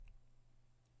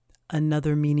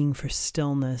Another meaning for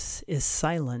stillness is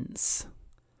silence.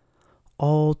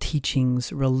 All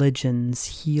teachings,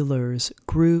 religions, healers,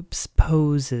 groups,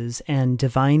 poses, and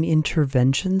divine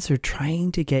interventions are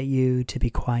trying to get you to be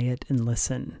quiet and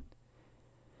listen.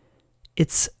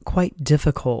 It's quite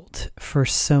difficult for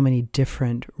so many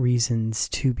different reasons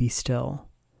to be still.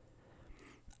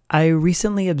 I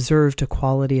recently observed a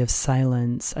quality of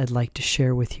silence I'd like to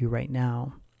share with you right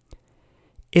now.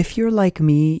 If you're like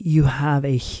me, you have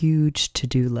a huge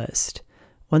to-do list.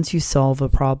 Once you solve a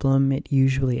problem, it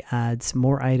usually adds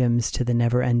more items to the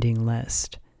never-ending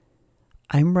list.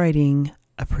 I'm writing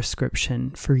a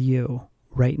prescription for you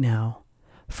right now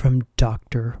from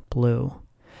Dr. Blue.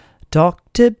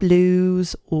 Dr.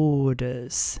 Blue's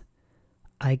orders.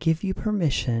 I give you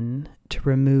permission to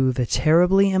remove a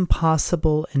terribly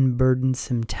impossible and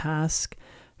burdensome task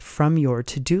from your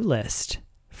to-do list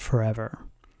forever.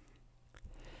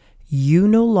 You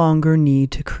no longer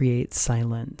need to create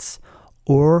silence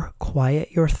or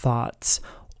quiet your thoughts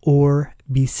or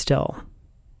be still.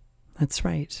 That's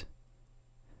right.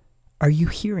 Are you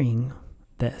hearing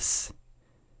this?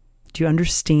 Do you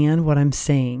understand what I'm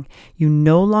saying? You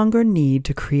no longer need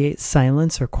to create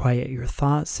silence or quiet your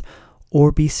thoughts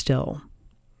or be still.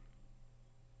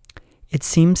 It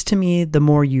seems to me the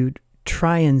more you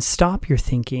try and stop your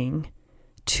thinking,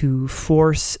 to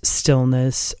force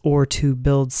stillness or to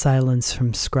build silence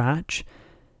from scratch,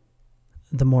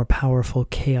 the more powerful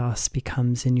chaos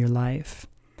becomes in your life.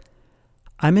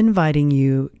 I'm inviting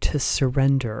you to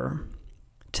surrender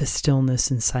to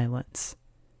stillness and silence.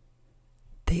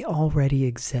 They already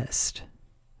exist,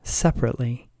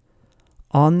 separately,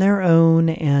 on their own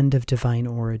and of divine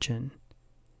origin.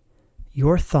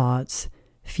 Your thoughts,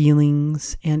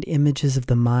 feelings, and images of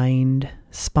the mind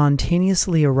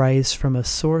spontaneously arise from a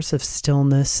source of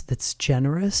stillness that's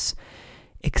generous,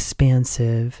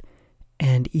 expansive,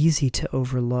 and easy to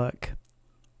overlook.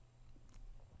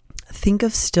 Think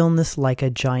of stillness like a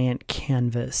giant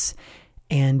canvas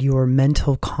and your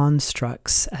mental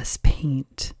constructs as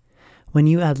paint. When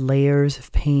you add layers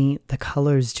of paint, the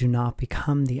colors do not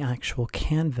become the actual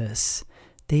canvas,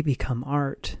 they become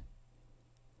art.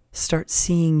 Start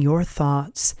seeing your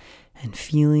thoughts and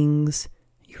feelings,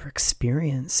 your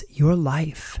experience, your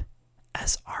life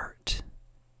as art.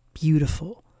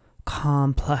 Beautiful,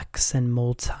 complex, and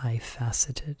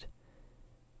multifaceted.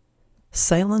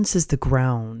 Silence is the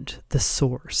ground, the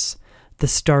source, the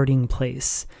starting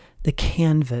place, the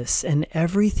canvas, and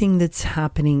everything that's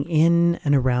happening in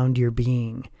and around your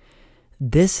being.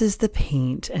 This is the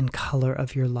paint and color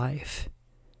of your life.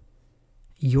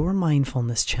 Your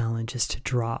mindfulness challenge is to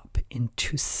drop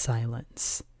into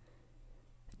silence.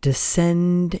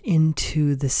 Descend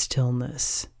into the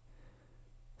stillness.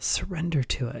 Surrender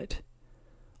to it.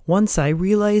 Once I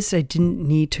realized I didn't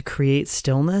need to create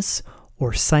stillness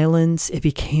or silence, it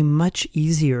became much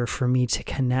easier for me to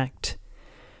connect.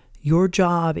 Your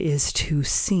job is to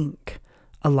sync,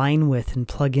 align with, and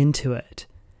plug into it.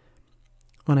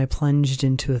 When I plunged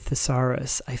into a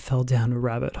thesaurus, I fell down a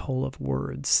rabbit hole of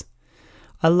words.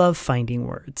 I love finding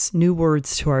words, new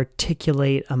words to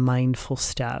articulate a mindful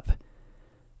step.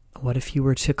 What if you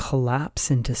were to collapse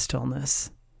into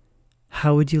stillness?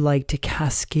 How would you like to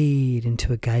cascade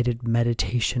into a guided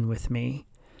meditation with me?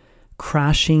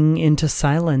 Crashing into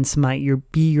silence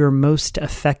might be your most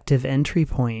effective entry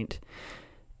point.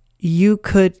 You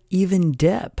could even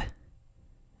dip,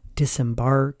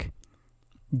 disembark,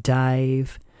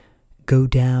 dive, go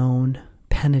down,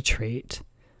 penetrate,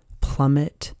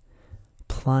 plummet,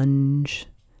 plunge,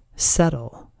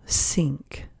 settle,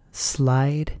 sink,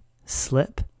 slide,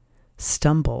 slip,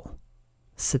 stumble,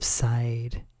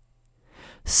 subside,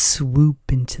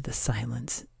 swoop into the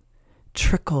silence,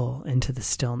 trickle into the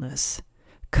stillness,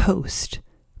 coast,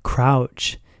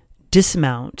 crouch,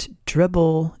 dismount,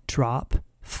 dribble, drop,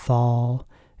 fall,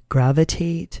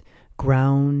 gravitate,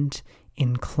 ground,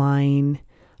 incline,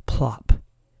 plop,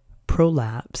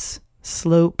 prolapse,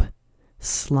 slope,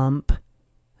 slump,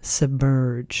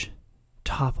 submerge,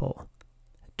 topple,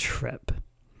 trip.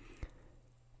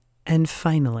 And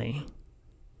finally,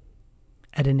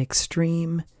 at an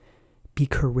extreme, be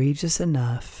courageous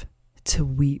enough to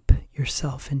weep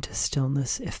yourself into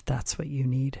stillness if that's what you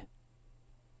need.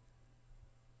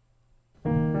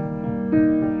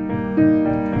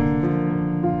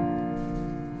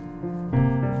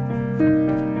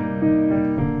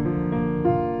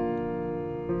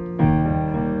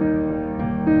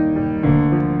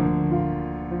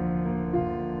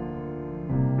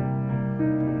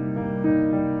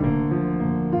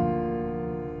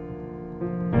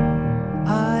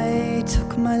 I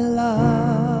took my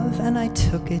love and I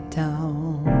took it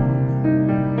down.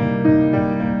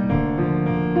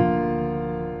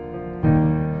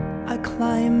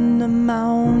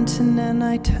 mountain and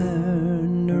I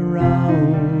turned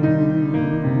around,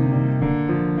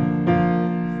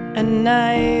 and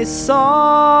I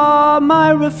saw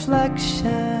my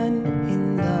reflection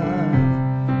in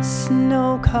the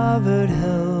snow-covered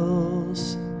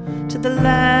hills. To the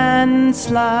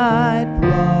landslide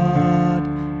brought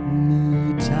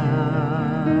me down.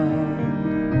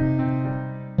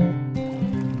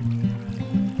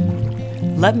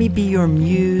 Let me be your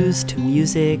muse to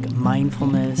music,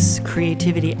 mindfulness,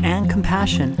 creativity, and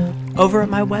compassion over at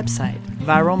my website,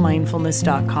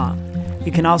 viralmindfulness.com.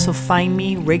 You can also find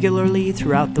me regularly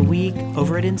throughout the week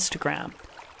over at Instagram.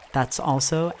 That's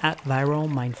also at Viral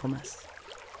Mindfulness.